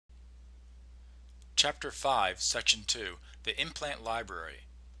Chapter 5, Section 2, the Implant Library.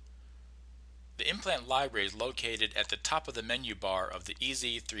 The implant library is located at the top of the menu bar of the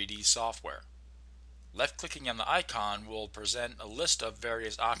EZ3D software. Left-clicking on the icon will present a list of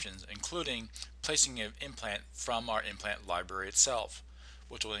various options, including placing an implant from our implant library itself,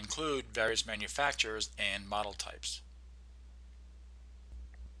 which will include various manufacturers and model types.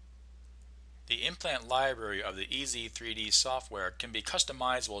 The implant library of the EZ3D software can be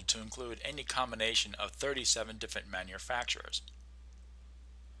customizable to include any combination of 37 different manufacturers.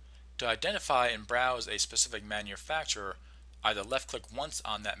 To identify and browse a specific manufacturer, either left-click once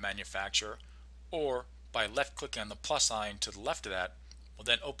on that manufacturer, or by left-clicking on the plus sign to the left of that, will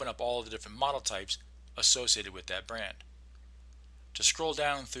then open up all of the different model types associated with that brand. To scroll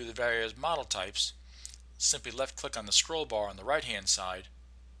down through the various model types, simply left-click on the scroll bar on the right-hand side,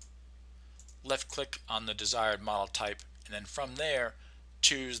 left-click on the desired model type, and then from there,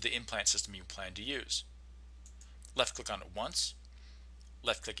 choose the implant system you plan to use. Left-click on it once,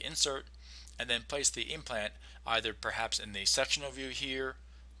 left-click Insert, and then place the implant either perhaps in the sectional view here,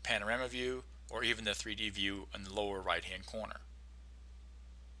 panorama view, or even the 3D view in the lower right-hand corner.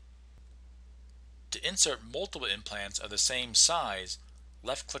 To insert multiple implants of the same size,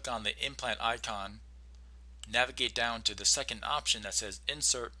 left-click on the implant icon, navigate down to the second option that says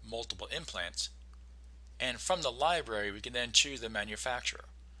Insert Multiple Implants, and from the library we can then choose the manufacturer.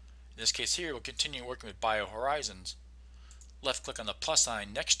 In this case here, we'll continue working with BioHorizons. Left-click on the plus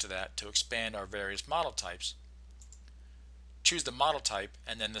sign next to that to expand our various model types. Choose the model type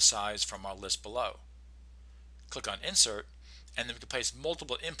and then the size from our list below. Click on Insert, and then we can place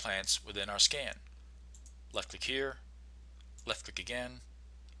multiple implants within our scan. Left-click here, left-click again,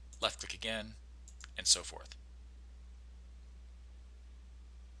 and so forth.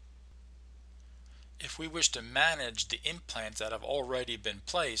 If we wish to manage the implants that have already been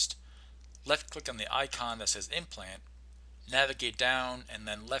placed, left-click on the icon that says Implant, navigate down, and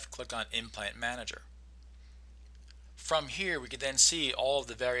then left-click on Implant Manager. From here, we can then see all of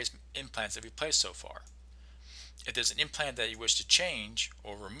the various implants that we've placed so far. If there's an implant that you wish to change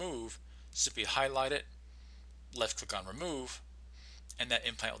or remove, simply highlight it, left-click on Remove, and that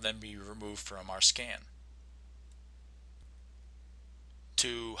implant will then be removed from our scan.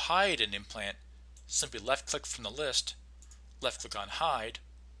 To hide an implant, simply left-click from the list, left-click on Hide,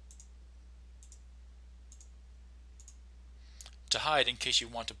 to hide in case you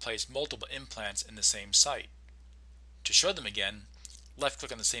want to place multiple implants in the same site. To show them again,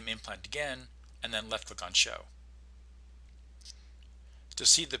 left-click on the same implant again, and then left-click on Show. To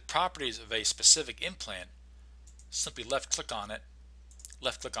see the properties of a specific implant, simply left-click on it,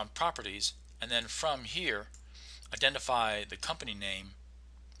 left-click on Properties, and then from here, identify the company name,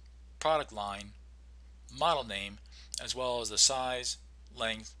 product line, model name, as well as the size,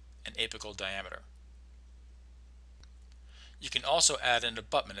 length, and apical diameter. You can also add an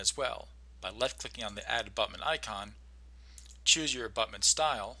abutment as well by left-clicking on the Add Abutment icon, choose your abutment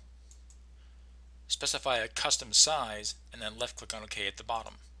style, specify a custom size, and then left-click on OK at the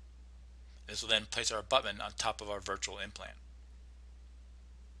bottom. This will then place our abutment on top of our virtual implant.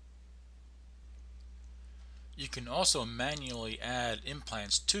 You can also manually add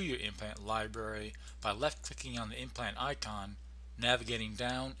implants to your implant library by left-clicking on the implant icon, navigating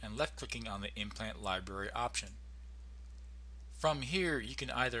down, and left-clicking on the implant library option. From here, you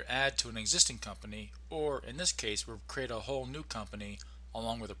can either add to an existing company, or in this case, we'll create a whole new company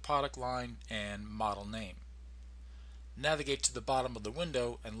along with a product line and model name. Navigate to the bottom of the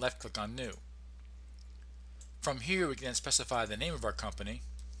window and left-click on New. From here, we can then specify the name of our company,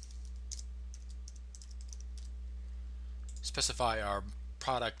 specify our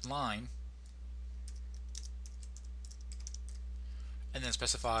product line, and then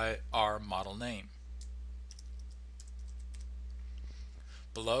specify our model name.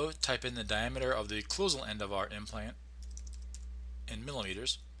 Below, type in the diameter of the occlusal end of our implant in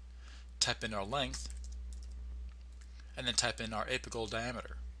millimeters, type in our length, and then type in our apical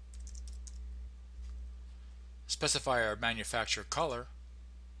diameter. Specify our manufacturer color,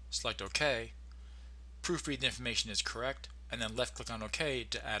 select OK, proofread the information is correct, and then left-click on OK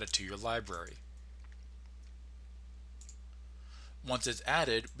to add it to your library. Once it's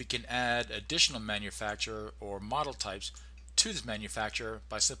added, we can add additional manufacturer or model types to this manufacturer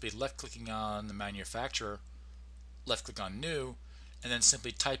by simply left-clicking on the manufacturer, left-click on New, and then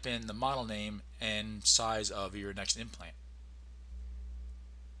simply type in the model name and size of your next implant.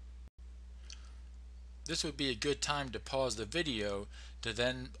 This would be a good time to pause the video to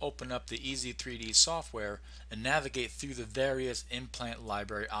then open up the EZ3D software and navigate through the various implant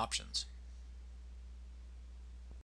library options.